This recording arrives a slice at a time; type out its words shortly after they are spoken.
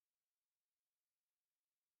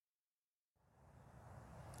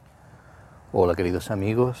Hola queridos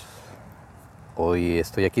amigos, hoy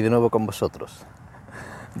estoy aquí de nuevo con vosotros,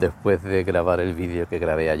 después de grabar el vídeo que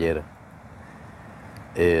grabé ayer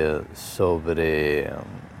sobre,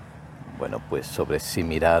 sobre si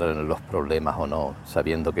mirar los problemas o no,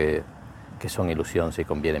 sabiendo que son ilusión, si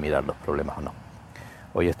conviene mirar los problemas o no.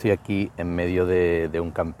 Hoy estoy aquí en medio de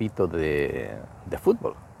un campito de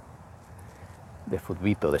fútbol, de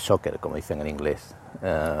futbito, de soccer, como dicen en inglés,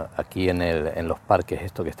 aquí en los parques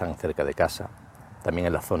estos que están cerca de casa, también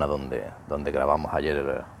en la zona donde grabamos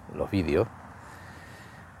ayer los vídeos.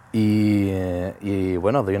 Y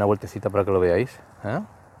bueno, os doy una vueltecita para que lo veáis.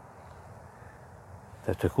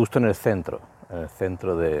 Estoy justo en el centro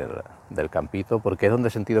del campito, porque es donde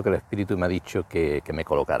he sentido que el espíritu me ha dicho que me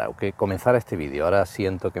colocara, o que comenzara este vídeo. Ahora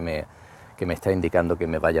siento que me está indicando que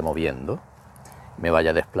me vaya moviendo, me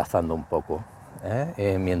vaya desplazando un poco,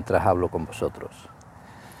 mientras hablo con vosotros.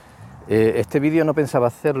 Este vídeo no pensaba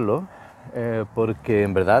hacerlo porque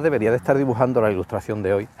en verdad debería de estar dibujando la ilustración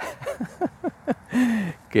de hoy,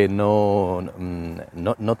 que no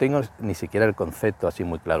tengo ni siquiera el concepto así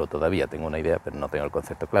muy claro todavía. Tengo una idea, pero no tengo el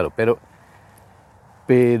concepto claro.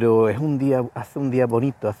 Pero es un día, hace un día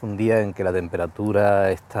bonito, hace un día en que la temperatura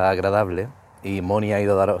está agradable y Moni ha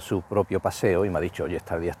ido a dar su propio paseo y me ha dicho, oye,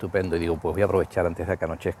 está el día estupendo, y digo, pues voy a aprovechar antes de que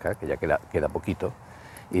anochezca, que ya queda poquito,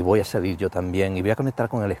 y voy a salir yo también y voy a conectar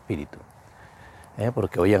con el espíritu,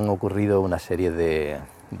 porque hoy han ocurrido una serie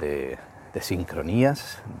de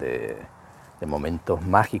sincronías, de momentos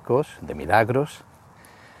mágicos, de milagros.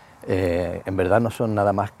 En verdad no son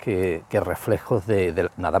nada más que reflejos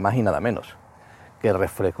de nada más y nada menos que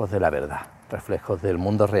reflejos de la verdad, reflejos del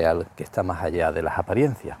mundo real que está más allá de las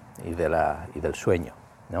apariencias y del sueño,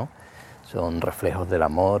 ¿no? Son reflejos del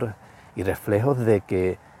amor y reflejos de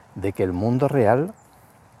que el mundo real,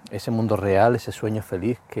 ese sueño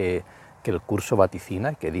feliz que el curso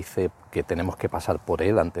vaticina, que dice que tenemos que pasar por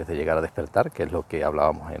él antes de llegar a despertar, que es lo que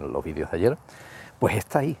hablábamos en los vídeos de ayer, pues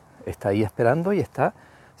está ahí esperando y está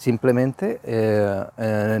simplemente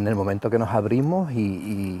en el momento que nos abrimos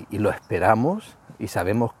y lo esperamos y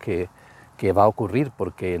sabemos que va a ocurrir,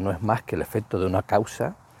 porque no es más que el efecto de una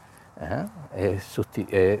causa.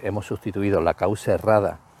 Hemos sustituido la causa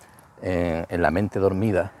errada en la mente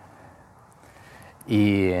dormida,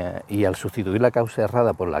 y al sustituir la causa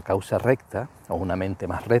errada por la causa recta, o una mente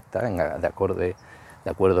más recta, de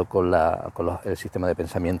acuerdo con el sistema de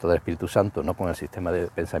pensamiento del Espíritu Santo, no con el sistema de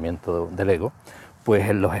pensamiento del ego,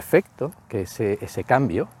 pues los efectos que ese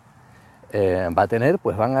cambio va a tener,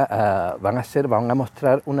 pues van a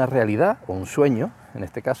mostrar una realidad o un sueño, en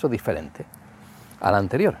este caso, diferente a la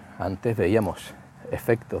anterior. Antes veíamos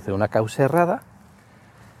efectos de una causa errada,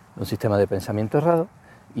 de un sistema de pensamiento errado,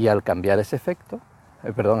 y al cambiar ese efecto,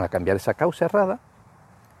 al cambiar esa causa errada,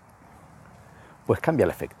 pues cambia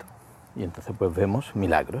el efecto. Y entonces pues vemos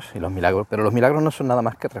milagros, pero los milagros no son nada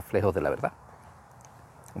más que reflejos de la verdad,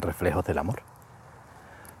 reflejos del amor,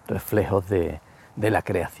 reflejos de la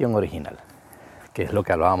creación original, que es lo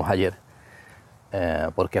que hablábamos ayer,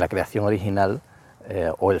 porque la creación original,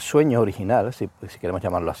 o el sueño original, si queremos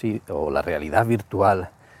llamarlo así, o la realidad virtual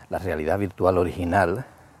original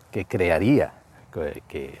que crearía,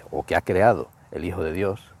 que ha creado el Hijo de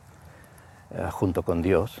Dios, junto con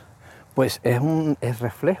Dios, pues es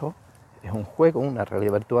reflejo, es un juego, una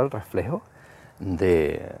realidad virtual, reflejo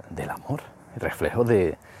del amor, reflejo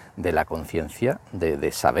de la conciencia,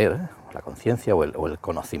 de saber, la conciencia o el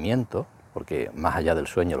conocimiento, porque más allá del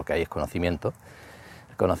sueño lo que hay es conocimiento,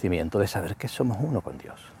 el conocimiento de saber que somos uno con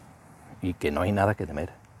Dios y que no hay nada que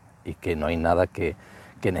temer y que no hay nada que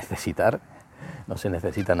necesitar, no se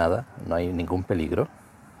necesita nada, no hay ningún peligro.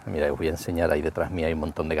 Mira, os voy a enseñar, ahí detrás mía hay un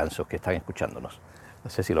montón de gansos que están escuchándonos, no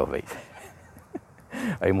sé si los veis.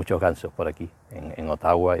 Hay muchos gansos por aquí, en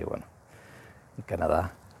Ottawa, y bueno, en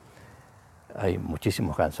Canadá hay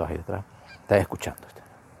muchísimos gansos ahí detrás. Están escuchando,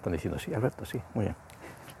 están diciendo, sí, Alberto, sí, muy bien.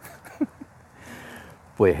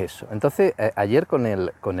 Pues eso. Entonces, ayer con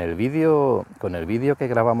el vídeo que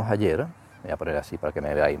grabamos ayer, voy a poner así para que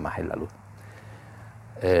me veáis más en la luz,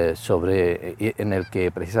 en el que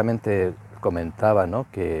precisamente comentaba, ¿no?,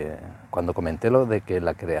 que cuando comenté lo de que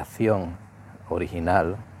la creación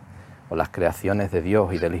original, o las creaciones de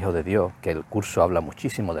Dios y del Hijo de Dios, que el curso habla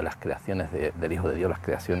muchísimo de las creaciones del Hijo de Dios, las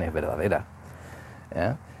creaciones verdaderas,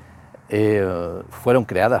 fueron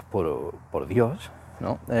creadas por Dios,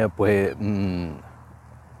 ¿no?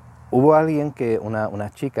 Hubo alguien, una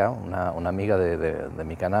chica, una amiga de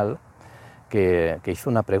mi canal, que hizo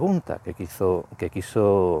una pregunta, que quiso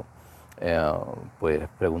pues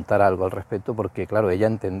preguntar algo al respecto, porque claro, ella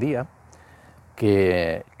entendía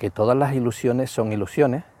que todas las ilusiones son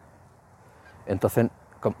ilusiones. Entonces,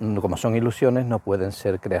 como son ilusiones, no pueden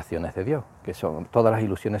ser creaciones de Dios, todas las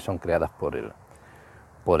ilusiones son creadas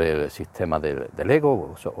por el sistema del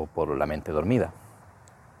ego o por la mente dormida.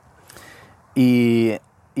 Y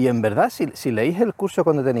en verdad, si leéis el curso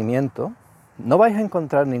con detenimiento, no vais a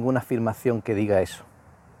encontrar ninguna afirmación que diga eso.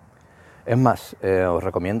 Es más, os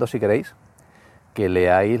recomiendo, si queréis, que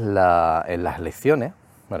leáis en las lecciones,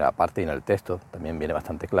 bueno, aparte y en el texto, también viene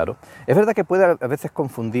bastante claro. Es verdad que puede a veces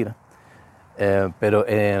confundir, pero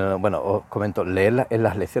bueno, os comento, leer en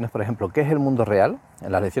las lecciones, por ejemplo, ¿qué es el mundo real?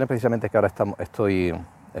 En las lecciones precisamente que ahora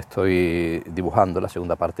estoy dibujando, la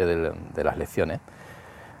segunda parte de las lecciones,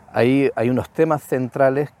 hay unos temas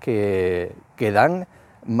centrales que dan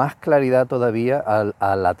más claridad todavía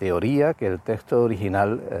a la teoría que el texto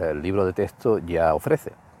original, el libro de texto, ya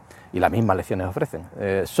ofrece. Y las mismas lecciones ofrecen,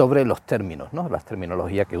 sobre los términos, ¿no? Las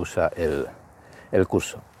terminologías que usa el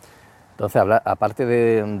curso. Entonces, aparte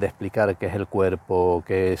de explicar qué es el cuerpo,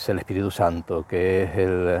 qué es el Espíritu Santo, qué es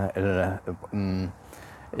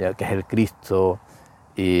el Cristo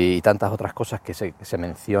y tantas otras cosas que se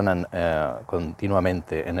mencionan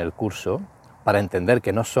continuamente en el curso, para entender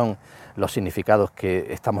que no son los significados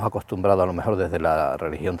que estamos acostumbrados a lo mejor desde la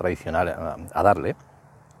religión tradicional a darle,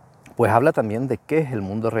 pues habla también de qué es el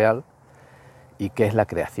mundo real y qué es la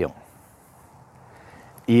creación.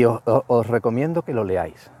 Y os recomiendo que lo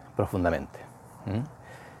leáis profundamente.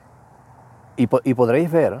 Y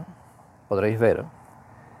podréis ver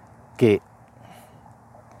que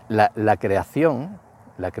la creación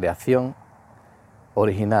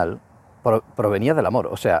original provenía del amor.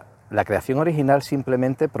 O sea, la creación original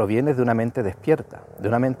simplemente proviene de una mente despierta, de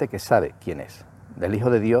una mente que sabe quién es, del Hijo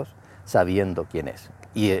de Dios sabiendo quién es.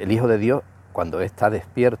 Y el Hijo de Dios, cuando está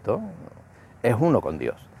despierto, es uno con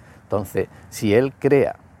Dios. Entonces, si Él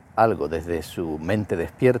crea algo desde su mente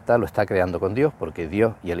despierta, lo está creando con Dios, porque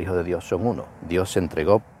Dios y el Hijo de Dios son uno. Dios se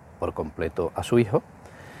entregó por completo a su Hijo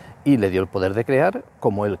y le dio el poder de crear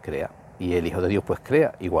como Él crea. Y el Hijo de Dios pues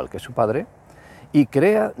crea igual que su Padre, y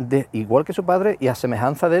crea igual que su Padre y a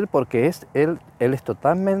semejanza de Él, porque Él es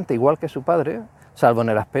totalmente igual que su Padre, salvo en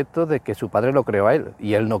el aspecto de que su Padre lo creó a Él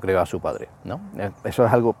y Él no creó a su Padre, ¿no? Eso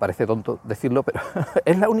es algo, parece tonto decirlo, pero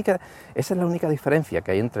esa es la única diferencia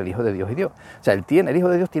que hay entre el Hijo de Dios y Dios. O sea, el Hijo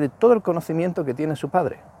de Dios tiene todo el conocimiento que tiene su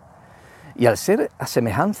Padre. Y al ser a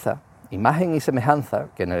semejanza, imagen y semejanza,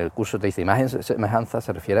 que en el curso te dice imagen y semejanza,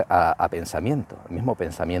 se refiere a pensamiento, el mismo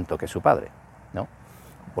pensamiento que su Padre, ¿no?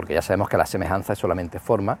 Porque ya sabemos que la semejanza es solamente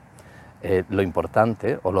forma, lo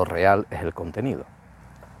importante o lo real es el contenido.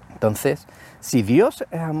 Entonces, si Dios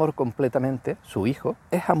es amor completamente, su Hijo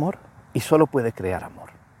es amor y solo puede crear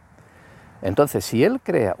amor. Entonces, si Él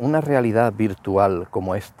crea una realidad virtual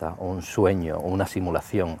como esta, o un sueño, o una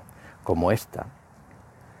simulación como esta,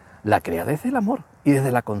 la crea desde el amor y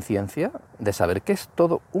desde la conciencia de saber que es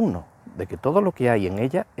todo uno, de que todo lo que hay en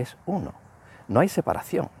ella es uno. No hay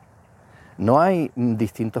separación. No hay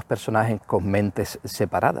distintos personajes con mentes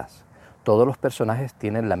separadas. Todos los personajes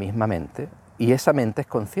tienen la misma mente y esa mente es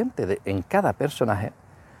consciente en cada personaje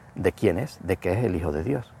de quién es, de qué es el Hijo de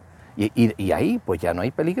Dios. Y ahí pues ya no hay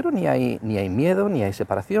peligro, ni hay miedo, ni hay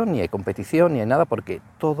separación, ni hay competición, ni hay nada, porque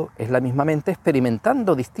todo es la misma mente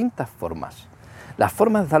experimentando distintas formas. Las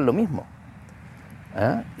formas dan lo mismo.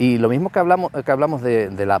 Y lo mismo que hablamos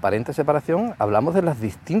de la aparente separación, hablamos de los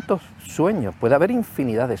distintos sueños. Puede haber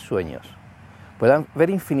infinidad de sueños. Puede haber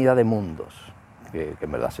infinidad de mundos, que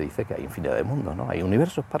en verdad se dice que hay infinidad de mundos, ¿no? Hay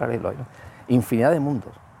universos paralelos, hay infinidad de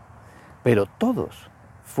mundos, pero todos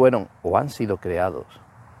fueron o han sido creados,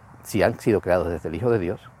 si han sido creados desde el Hijo de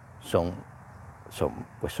Dios, son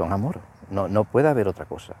amor. No puede haber otra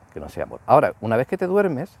cosa que no sea amor. Ahora, una vez que te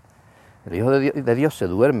duermes, el Hijo de Dios se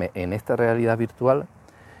duerme en esta realidad virtual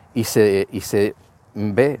y se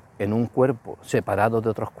ve en un cuerpo separado de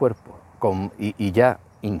otros cuerpos y ya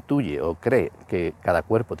intuye o cree que cada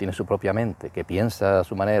cuerpo tiene su propia mente, que piensa a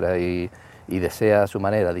su manera y desea a su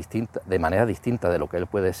manera de manera distinta de lo que él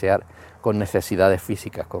puede desear, con necesidades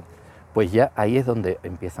físicas, pues ya ahí es donde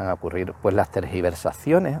empiezan a ocurrir pues las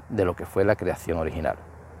tergiversaciones de lo que fue la creación original.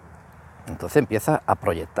 Entonces empieza a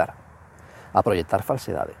proyectar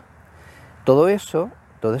falsedades. Todo eso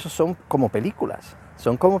son como películas.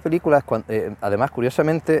 Son como películas, además,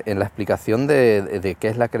 curiosamente, en la explicación de qué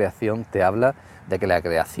es la creación, te habla de que la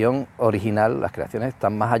creación original, las creaciones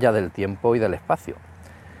están más allá del tiempo y del espacio.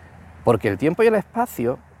 Porque el tiempo y el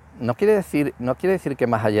espacio no quiere decir que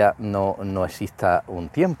más allá no exista un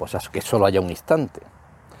tiempo, o sea, que solo haya un instante.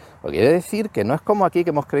 Lo que quiere decir que no es como aquí, que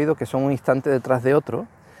hemos creído que son un instante detrás de otro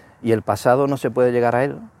y el pasado no se puede llegar a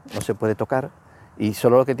él, no se puede tocar, y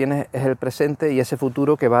solo lo que tienes es el presente y ese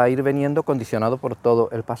futuro que va a ir viniendo condicionado por todo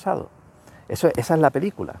el pasado. Esa es la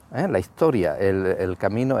película, la historia, el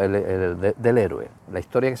camino del héroe, la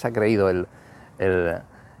historia que se ha creído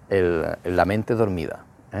la mente dormida.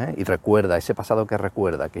 Y recuerda, ese pasado que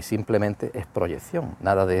recuerda, que simplemente es proyección,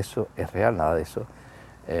 nada de eso es real, nada de eso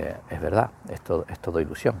es verdad, es todo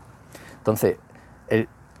ilusión. Entonces,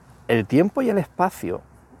 el tiempo y el espacio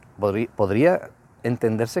podría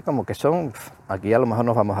entenderse como que son, aquí a lo mejor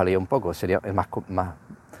nos vamos a liar un poco, sería más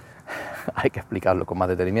hay que explicarlo con más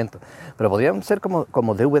detenimiento, pero podrían ser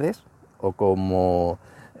como DVDs o como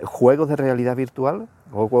juegos de realidad virtual,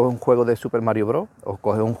 o coges un juego de Super Mario Bros, o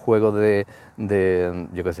coges un juego de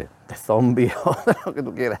yo qué sé, de zombies o de lo que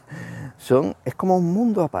tú quieras. Es como un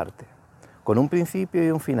mundo aparte, con un principio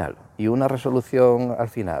y un final, y una resolución al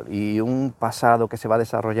final, y un pasado que se va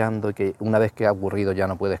desarrollando y que una vez que ha ocurrido ya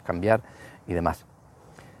no puedes cambiar y demás.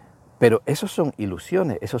 Pero esos son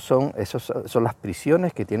ilusiones, esos son las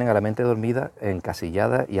prisiones que tienen a la mente dormida,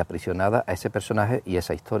 encasillada y aprisionada a ese personaje y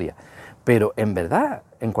esa historia. Pero en verdad,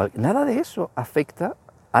 nada de eso afecta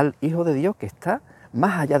al Hijo de Dios que está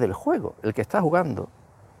más allá del juego, el que está jugando,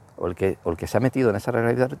 o el que se ha metido en esa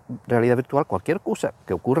realidad virtual. Cualquier cosa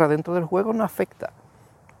que ocurra dentro del juego no afecta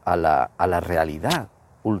a la realidad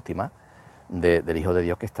última del Hijo de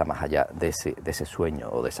Dios que está más allá de ese sueño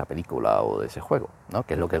o de esa película o de ese juego, ¿no?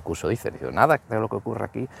 Que es lo que el curso dice. Dice, nada de lo que ocurre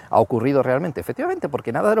aquí ha ocurrido realmente. Efectivamente,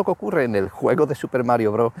 porque nada de lo que ocurre en el juego de Super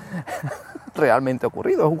Mario Bros. Realmente ha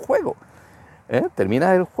ocurrido, es un juego.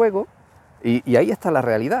 Terminas el juego y ahí está la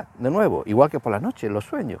realidad, de nuevo, igual que por la noche, en los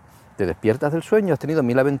sueños. Te despiertas del sueño, has tenido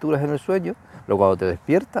 1000 aventuras en el sueño, luego cuando te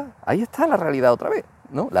despiertas, ahí está la realidad otra vez,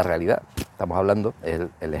 ¿no? La realidad, estamos hablando,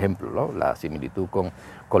 el ejemplo, ¿no? La similitud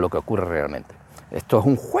con lo que ocurre realmente. Esto es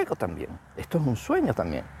un juego también, esto es un sueño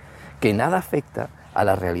también, que nada afecta a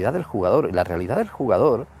la realidad del jugador. Y la realidad del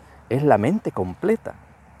jugador es la mente completa,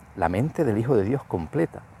 la mente del Hijo de Dios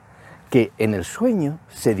completa, que en el sueño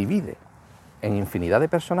se divide en infinidad de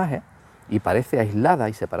personajes y parece aislada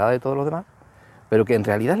y separada de todos los demás, pero que en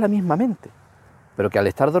realidad es la misma mente, pero que al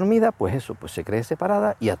estar dormida, pues se cree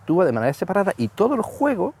separada y actúa de manera separada, y todo el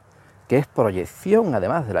juego, que es proyección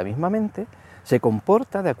además de la misma mente, se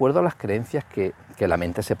comporta de acuerdo a las creencias que la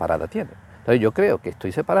mente separada tiene. Entonces yo creo que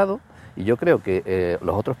estoy separado, y yo creo que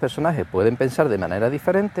los otros personajes pueden pensar de manera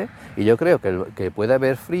diferente, y yo creo que puede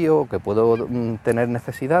haber frío, o que puedo tener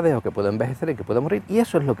necesidades, o que puedo envejecer y que puedo morir, y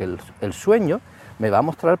eso es lo que el sueño me va a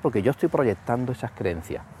mostrar, porque yo estoy proyectando esas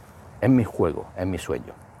creencias en mi juego, en mi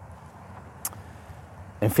sueño.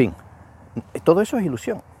 En fin, todo eso es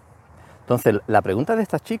ilusión. Entonces, la pregunta de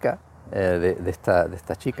esta chica, de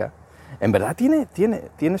esta chica, en verdad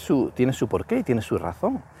tiene su porqué y tiene su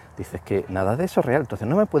razón. Dices que nada de eso es real, entonces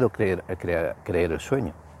no me puedo creer el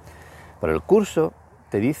sueño. Pero el curso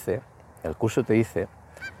te dice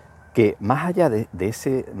que más allá de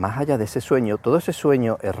ese sueño, todo ese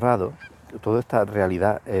sueño errado, toda esta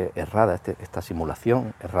realidad errada, esta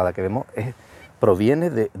simulación errada que vemos,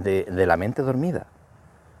 proviene de la mente dormida,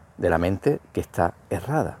 de la mente que está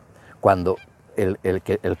errada. Cuando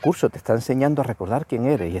el curso te está enseñando a recordar quién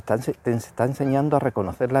eres, y te está enseñando a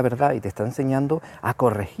reconocer la verdad, y te está enseñando a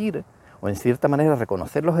corregir, o en cierta manera a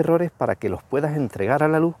reconocer los errores para que los puedas entregar a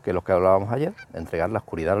la luz, que es lo que hablábamos ayer, entregar la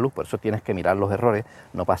oscuridad a la luz. Por eso tienes que mirar los errores,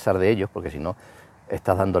 no pasar de ellos, porque si no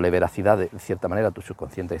estás dándole veracidad de cierta manera a tu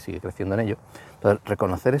subconsciente, que sigue creciendo en ello. Entonces,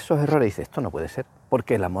 reconocer esos errores y dices, esto no puede ser,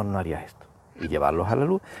 porque el amor no haría esto, y llevarlos a la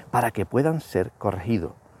luz para que puedan ser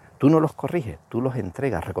corregidos. Tú no los corriges, tú los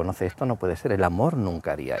entregas, reconoces, esto no puede ser, el amor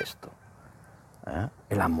nunca haría esto.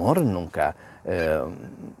 El amor nunca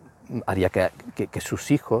haría que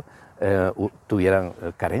sus hijos tuvieran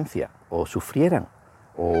carencia, o sufrieran,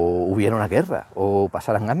 o hubiera una guerra, o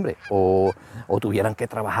pasaran hambre, o tuvieran que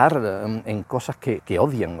trabajar en cosas que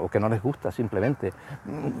odian o que no les gusta simplemente,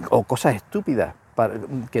 o cosas estúpidas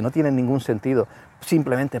que no tienen ningún sentido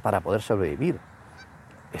simplemente para poder sobrevivir.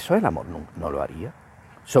 Eso el amor no lo haría.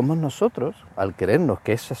 Somos nosotros, al creernos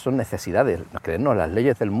que esas son necesidades, creernos las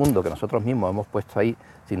leyes del mundo que nosotros mismos hemos puesto ahí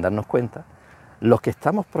sin darnos cuenta, los que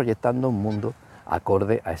estamos proyectando un mundo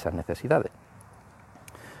acorde a esas necesidades.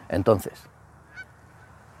 Entonces,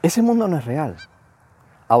 ese mundo no es real.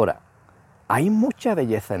 Ahora, hay mucha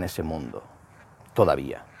belleza en ese mundo,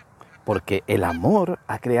 todavía, porque el amor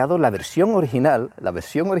ha creado la versión original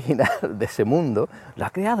de ese mundo, la ha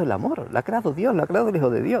creado el amor, la ha creado Dios, la ha creado el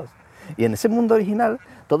Hijo de Dios. Y en ese mundo original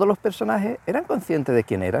todos los personajes eran conscientes de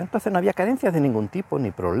quién eran, entonces no había carencias de ningún tipo, ni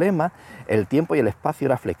problemas, el tiempo y el espacio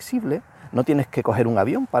era flexible, no tienes que coger un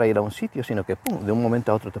avión para ir a un sitio, sino que ¡pum!, de un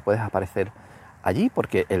momento a otro te puedes aparecer allí,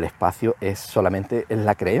 porque el espacio es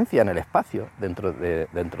la creencia en el espacio dentro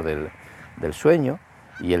del sueño,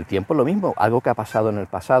 y el tiempo es lo mismo, algo que ha pasado en el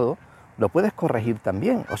pasado lo puedes corregir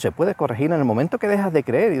también, o se puede corregir en el momento que dejas de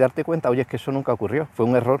creer y darte cuenta, oye, es que eso nunca ocurrió, fue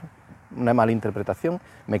un error, una mala interpretación,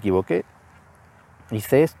 me equivoqué,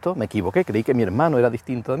 hice esto, me equivoqué, creí que mi hermano era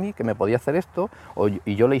distinto a mí, que me podía hacer esto,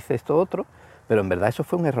 y yo le hice esto otro, pero en verdad eso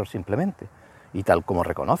fue un error simplemente. Y tal como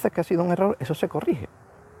reconoces que ha sido un error, eso se corrige.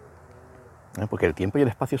 Porque el tiempo y el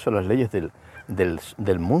espacio son las leyes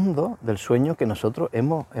del mundo, del sueño que nosotros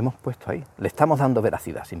hemos puesto ahí. Le estamos dando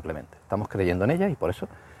veracidad simplemente, estamos creyendo en ellas y por eso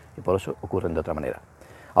ocurren de otra manera.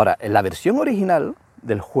 Ahora, en la versión original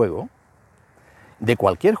del juego, de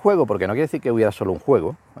cualquier juego, porque no quiere decir que hubiera solo un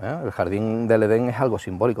juego, el jardín del Edén es algo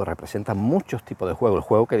simbólico, representa muchos tipos de juegos, el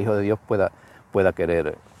juego que el Hijo de Dios pueda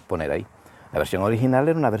querer poner ahí. La versión original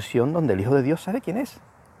era una versión donde el Hijo de Dios sabe quién es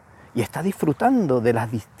y está disfrutando de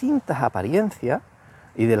las distintas apariencias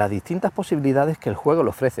y de las distintas posibilidades que el juego le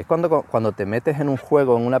ofrece. Es cuando te metes en un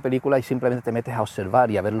juego, en una película, y simplemente te metes a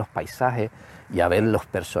observar y a ver los paisajes, y a ver los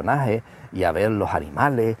personajes, y a ver los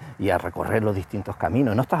animales, y a recorrer los distintos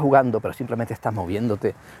caminos. No estás jugando, pero simplemente estás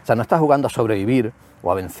moviéndote. O sea, no estás jugando a sobrevivir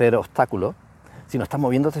o a vencer obstáculos, sino estás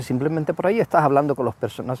moviéndote simplemente por ahí, estás hablando con los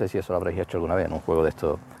personajes. No sé si eso lo habréis hecho alguna vez en un juego de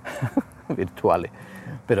estos virtuales,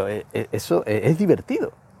 pero eso es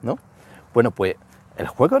divertido, ¿no? Bueno, pues el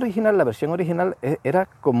juego original, la versión original, era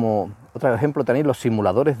como, otro ejemplo tenéis los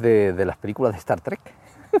simuladores de las películas de Star Trek,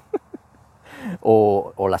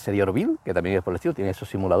 o la serie Orville, que también es por el estilo, tiene esos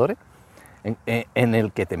simuladores, en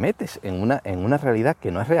el que te metes en una realidad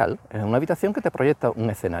que no es real, en una habitación que te proyecta un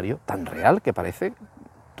escenario tan real que parece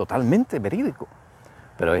totalmente verídico,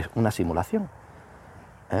 pero es una simulación.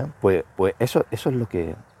 Pues eso es lo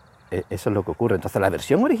que ocurre. Entonces la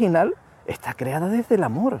versión original está creada desde el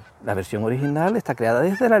amor, la versión original está creada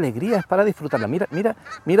desde la alegría, es para disfrutarla.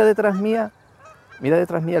 Mira detrás mía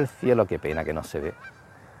el cielo, qué pena que no se ve.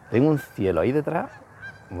 Tengo un cielo ahí detrás,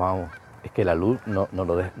 wow, es que la luz no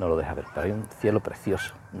lo deja ver, pero hay un cielo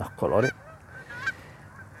precioso, unos colores.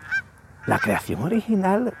 La creación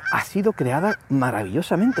original ha sido creada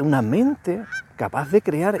maravillosamente, una mente capaz de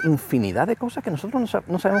crear infinidad de cosas que nosotros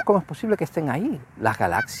no sabemos cómo es posible que estén ahí. Las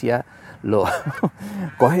galaxias,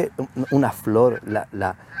 coge una flor,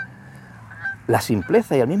 la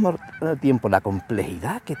simpleza y al mismo tiempo la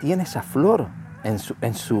complejidad que tiene esa flor en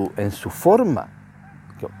su forma.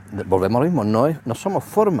 Volvemos a lo mismo, no somos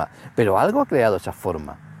forma, pero algo ha creado esa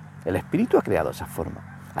forma. El espíritu ha creado esa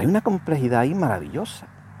forma. Hay una complejidad ahí maravillosa.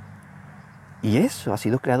 Y eso ha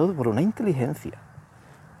sido creado por una inteligencia.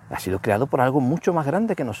 Ha sido creado por algo mucho más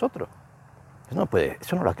grande que nosotros.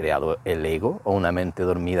 Eso no lo ha creado el ego o una mente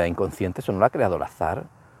dormida inconsciente, eso no lo ha creado el azar,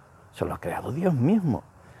 eso lo ha creado Dios mismo.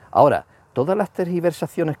 Ahora, todas las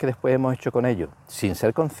tergiversaciones que después hemos hecho con ello, sin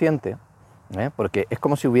ser conscientes, porque es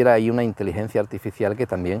como si hubiera ahí una inteligencia artificial que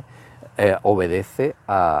también obedece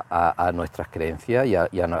a nuestras creencias y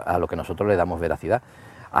a lo que nosotros le damos veracidad.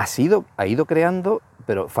 Ha ido creando,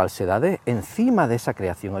 pero falsedades encima de esa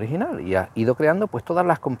creación original, y ha ido creando pues todas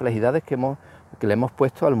las complejidades que le hemos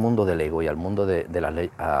puesto al mundo del ego y al mundo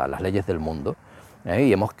a las leyes del mundo,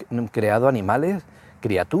 y hemos creado animales,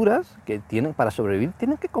 criaturas que para sobrevivir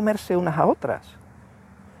tienen que comerse unas a otras.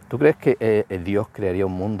 ¿Tú crees que Dios crearía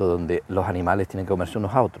un mundo donde los animales tienen que comerse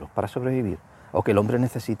unos a otros para sobrevivir? ¿O que el hombre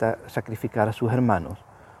necesita sacrificar a sus hermanos?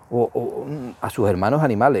 O a sus hermanos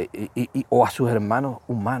animales o a sus hermanos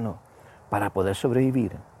humanos para poder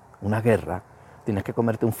sobrevivir? Una guerra, tienes que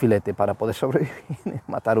comerte un filete para poder sobrevivir,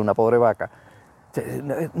 matar a una pobre vaca.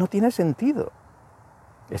 No tiene sentido.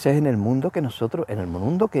 Ese es en el mundo que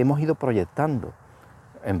hemos ido proyectando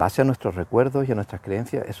en base a nuestros recuerdos y a nuestras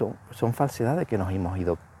creencias. Eso son falsedades que nos hemos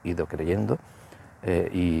ido creyendo,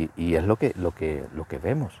 y es lo que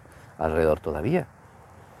vemos alrededor todavía.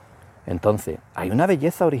 Entonces, hay una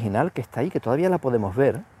belleza original que está ahí, que todavía la podemos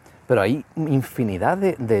ver, pero hay infinidad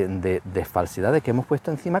de falsedades que hemos puesto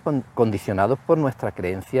encima, condicionados por nuestra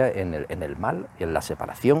creencia en el mal, y en la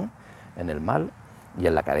separación, en el mal y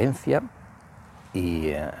en la carencia,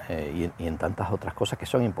 y en tantas otras cosas que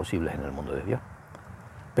son imposibles en el mundo de Dios.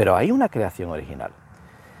 Pero hay una creación original.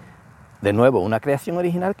 De nuevo, una creación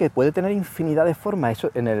original que puede tener infinidad de formas.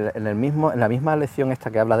 Eso en la misma lección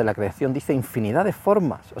esta que habla de la creación dice infinidad de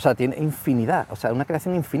formas. O sea, tiene infinidad, o sea, una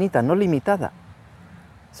creación infinita, no limitada.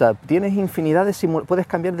 O sea, tienes puedes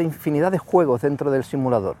cambiar de infinidad de juegos dentro del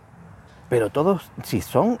simulador. Pero todos, si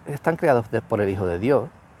están creados por el Hijo de Dios,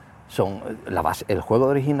 el juego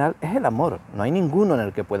original es el amor. No hay ninguno en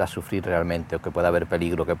el que pueda sufrir realmente, o que pueda haber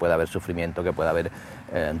peligro, que pueda haber sufrimiento, que pueda haber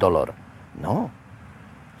dolor. No.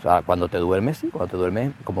 O sea, cuando te duermes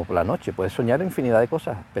como por la noche, puedes soñar infinidad de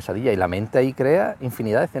cosas, pesadillas, y la mente ahí crea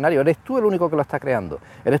infinidad de escenarios. Eres tú el único que lo está creando.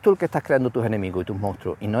 Eres tú el que estás creando tus enemigos y tus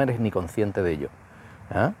monstruos, y no eres ni consciente de ello.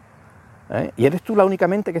 Y eres tú la única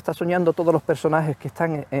mente que está soñando todos los personajes que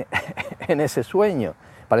están en ese sueño.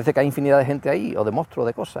 Parece que hay infinidad de gente ahí, o de monstruos,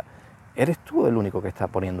 de cosas. Eres tú el único que está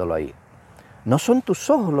poniéndolo ahí. No son tus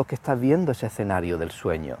ojos los que estás viendo ese escenario del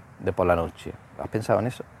sueño de por la noche. ¿Has pensado en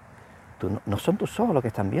eso? No son tus ojos los que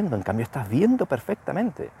están viendo, en cambio estás viendo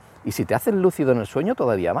perfectamente. Y si te haces lúcido en el sueño,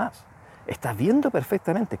 todavía más. Estás viendo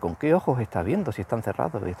perfectamente. ¿Con qué ojos estás viendo si están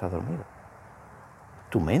cerrados y estás dormido?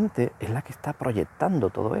 Tu mente es la que está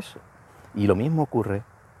proyectando todo eso. Y lo mismo ocurre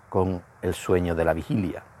con el sueño de la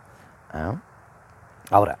vigilia.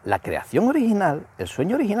 Ahora, la creación original, el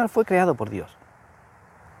sueño original fue creado por Dios.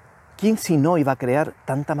 ¿Quién si no iba a crear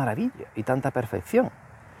tanta maravilla y tanta perfección?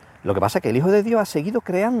 Lo que pasa es que el Hijo de Dios ha seguido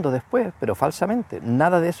creando después, pero falsamente.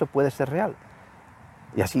 Nada de eso puede ser real.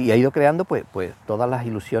 Y así ha ido creando pues todas las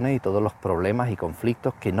ilusiones y todos los problemas y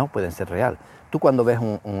conflictos que no pueden ser real. Tú cuando ves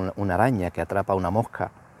una araña que atrapa a una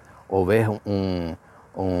mosca, o ves un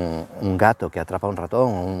gato que atrapa a un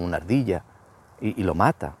ratón o una ardilla y lo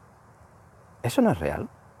mata, eso no es real.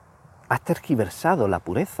 Has tergiversado la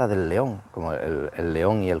pureza del león, como el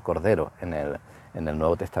león y el cordero en el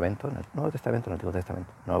Nuevo Testamento, en el Antiguo Testamento,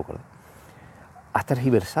 no lo recuerdo. Has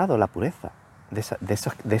tergiversado la pureza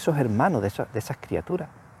de esos hermanos, de esas criaturas,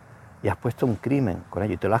 y has puesto un crimen con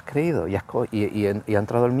ellos, y te lo has creído, y ha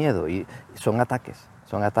entrado el miedo, y son ataques.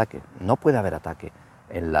 No puede haber ataque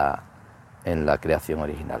en la creación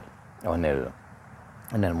original, o en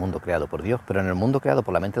el mundo creado por Dios, pero en el mundo creado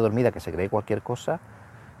por la mente dormida, que se cree cualquier cosa,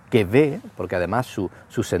 que ve, porque además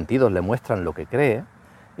sus sentidos le muestran lo que cree,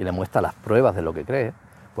 y le muestra las pruebas de lo que cree,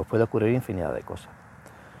 pues puede ocurrir infinidad de cosas.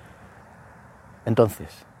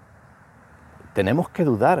 Entonces, tenemos que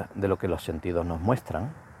dudar de lo que los sentidos nos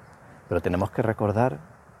muestran, pero tenemos que recordar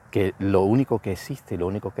que lo único que existe y lo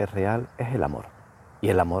único que es real es el amor. Y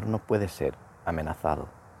el amor no puede ser amenazado.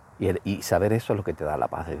 Y saber eso es lo que te da la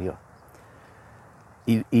paz de Dios.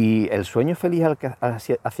 Y el sueño feliz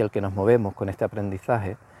hacia el que nos movemos con este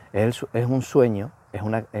aprendizaje es un sueño, es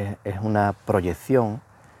una proyección.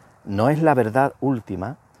 No es la verdad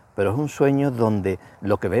última, pero es un sueño donde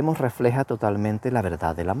lo que vemos refleja totalmente la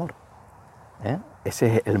verdad del amor.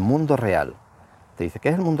 Ese es el mundo real. Te dice, ¿qué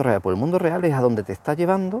es el mundo real? Pues el mundo real es a donde te está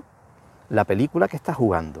llevando la película que estás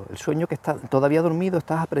jugando, el sueño que estás todavía dormido,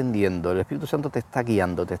 estás aprendiendo, el Espíritu Santo te está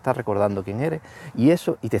guiando, te está recordando quién eres, y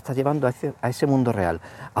te está llevando a ese mundo real,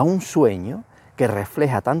 a un sueño que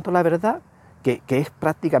refleja tanto la verdad que es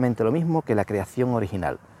prácticamente lo mismo que la creación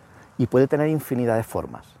original, y puede tener infinidad de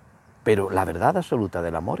formas. Pero la verdad absoluta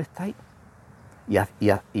del amor está ahí. Y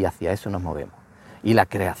hacia eso nos movemos. Y las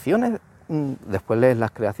creaciones, después lees las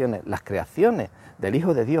creaciones del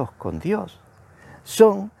Hijo de Dios con Dios,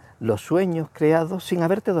 son los sueños creados sin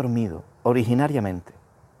haberte dormido, originariamente.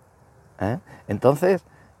 Entonces,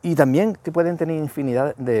 y también te pueden tener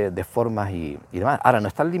infinidad de formas y demás. Ahora, no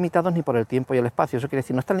están limitados ni por el tiempo y el espacio. Eso quiere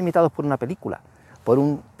decir, no están limitados por una película, por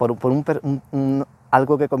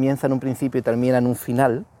algo que comienza en un principio y termina en un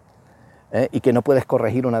final, y que no puedes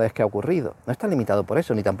corregir una vez que ha ocurrido. No está limitado por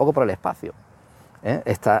eso, ni tampoco por el espacio.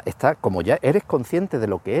 Está, como ya eres consciente de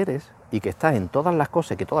lo que eres y que estás en todas las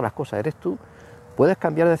cosas, y que todas las cosas eres tú, puedes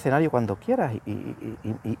cambiar de escenario cuando quieras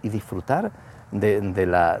y disfrutar de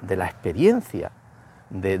la experiencia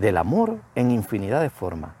del amor en infinidad de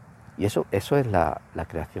formas. Y eso es la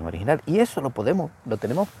creación original. Y eso lo tenemos,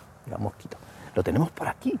 digamos, lo tenemos por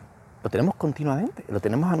aquí, lo tenemos continuamente, lo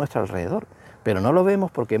tenemos a nuestro alrededor, pero no lo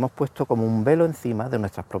vemos porque hemos puesto como un velo encima de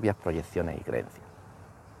nuestras propias proyecciones y creencias.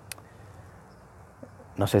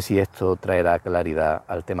 No sé si esto traerá claridad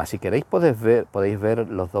al tema. Si queréis podéis ver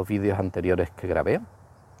los 2 vídeos anteriores que grabé,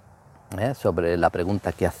 sobre la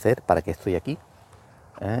pregunta ¿qué hacer? ¿Para qué estoy aquí?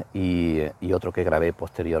 Y otro que grabé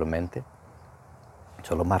posteriormente.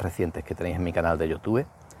 Son los más recientes que tenéis en mi canal de YouTube.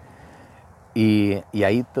 Y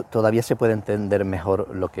ahí todavía se puede entender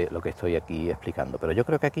mejor lo que estoy aquí explicando. Pero yo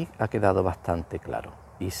creo que aquí ha quedado bastante claro.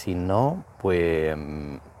 Y si no, pues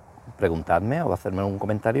preguntadme o hacerme un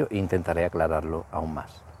comentario e intentaré aclararlo aún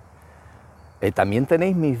más. También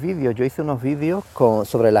tenéis mis vídeos. Yo hice unos vídeos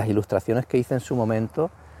sobre las ilustraciones que hice en su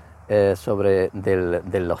momento,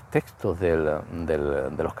 de los textos de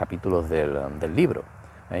los capítulos del libro.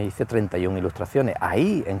 Hice 31 ilustraciones.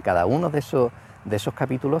 Ahí, en cada uno de esos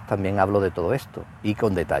capítulos, también hablo de todo esto y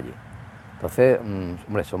con detalle. Entonces,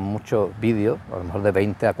 hombre, son muchos vídeos, a lo mejor de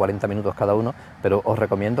 20 a 40 minutos cada uno, pero os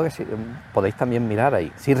recomiendo que podéis también mirar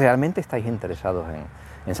ahí, si realmente estáis interesados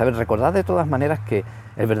en saber. Recordad de todas maneras que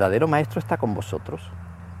el verdadero maestro está con vosotros,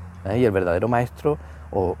 y el verdadero maestro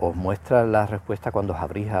os muestra la respuesta cuando os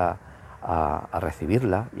abrís a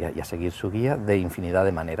recibirla y a seguir su guía de infinidad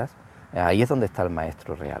de maneras. Ahí es donde está el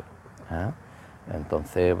maestro real.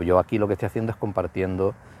 Entonces yo aquí lo que estoy haciendo es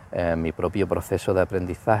compartiendo mi propio proceso de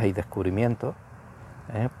aprendizaje y descubrimiento,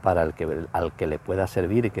 para al que le pueda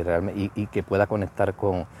servir y que pueda conectar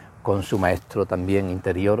con su maestro también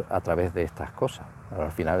interior a través de estas cosas. Pero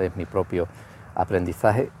al final es mi propio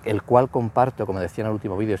aprendizaje, el cual comparto, como decía en el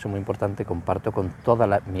último vídeo, eso es muy importante, comparto con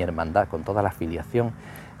toda mi hermandad, con toda la afiliación,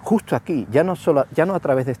 justo aquí, ya no a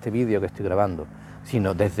través de este vídeo que estoy grabando,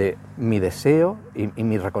 sino desde mi deseo y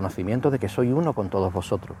mi reconocimiento de que soy uno con todos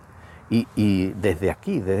vosotros. Y desde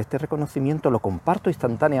aquí, desde este reconocimiento, lo comparto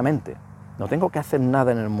instantáneamente. No tengo que hacer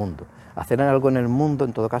nada en el mundo. Hacer algo en el mundo,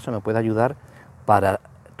 en todo caso, me puede ayudar para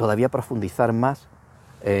todavía profundizar más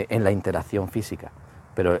en la interacción física.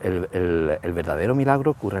 Pero el verdadero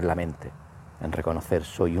milagro ocurre en la mente, en reconocer,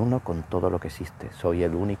 soy uno con todo lo que existe, soy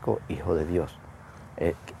el único Hijo de Dios,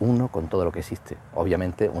 uno con todo lo que existe.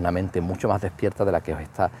 Obviamente una mente mucho más despierta de la que os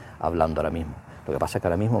está hablando ahora mismo. Lo que pasa es que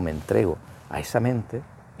ahora mismo me entrego a esa mente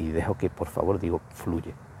y dejo que, por favor, digo,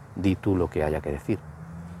 fluye, di tú lo que haya que decir.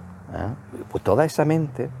 Pues toda esa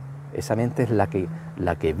mente es la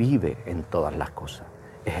que vive en todas las cosas.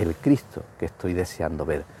 Es el Cristo que estoy deseando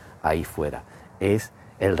ver ahí fuera. Es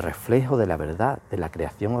el reflejo de la verdad, de la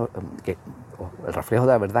creación, el reflejo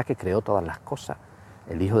de la verdad que creó todas las cosas.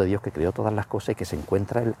 El Hijo de Dios que creó todas las cosas y que se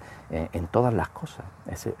encuentra en todas las cosas.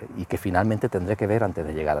 Y que finalmente tendré que ver antes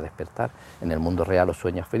de llegar a despertar en el mundo real o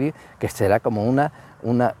sueños feliz, que será como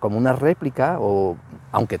una réplica, o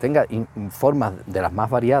aunque tenga formas de las más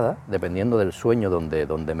variadas, dependiendo del sueño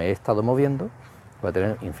donde me he estado moviendo, puede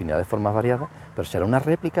tener infinidad de formas variadas, pero será una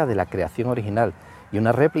réplica de la creación original y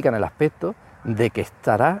una réplica en el aspecto de que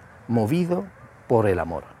estará movido por el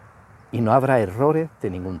amor y no habrá errores de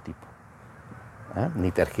ningún tipo,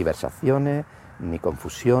 ni tergiversaciones, ni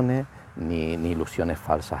confusiones, ni ilusiones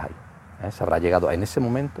falsas ahí. Se habrá llegado, en ese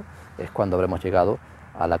momento es cuando habremos llegado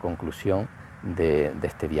a la conclusión de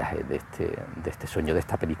este viaje, de este sueño, de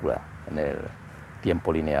esta película en el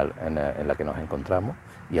tiempo lineal en la que nos encontramos,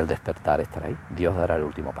 y el despertar estará ahí. Dios dará el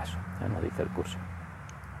último paso, nos dice el curso.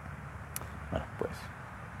 Bueno,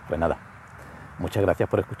 pues nada, muchas gracias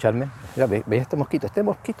por escucharme. Mira, ¿veis este mosquito? Este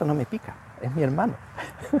mosquito no me pica, es mi hermano.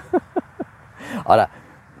 Ahora,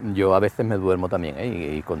 yo a veces me duermo también,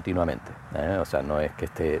 y continuamente, o sea, no es que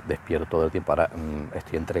esté despierto todo el tiempo. Ahora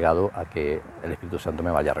estoy entregado a que el Espíritu Santo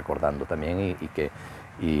me vaya recordando también,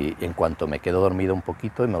 y en cuanto me quedo dormido un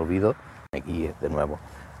poquito y me olvido, me guíe de nuevo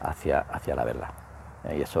hacia la verdad.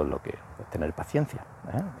 Y eso es lo que es tener paciencia,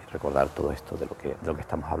 y recordar todo esto de lo que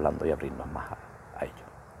estamos hablando y abrirnos más a ello.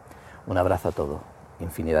 Un abrazo a todos,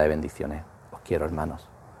 infinidad de bendiciones. Os quiero, hermanos.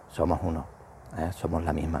 Somos uno, somos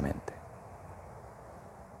la misma mente.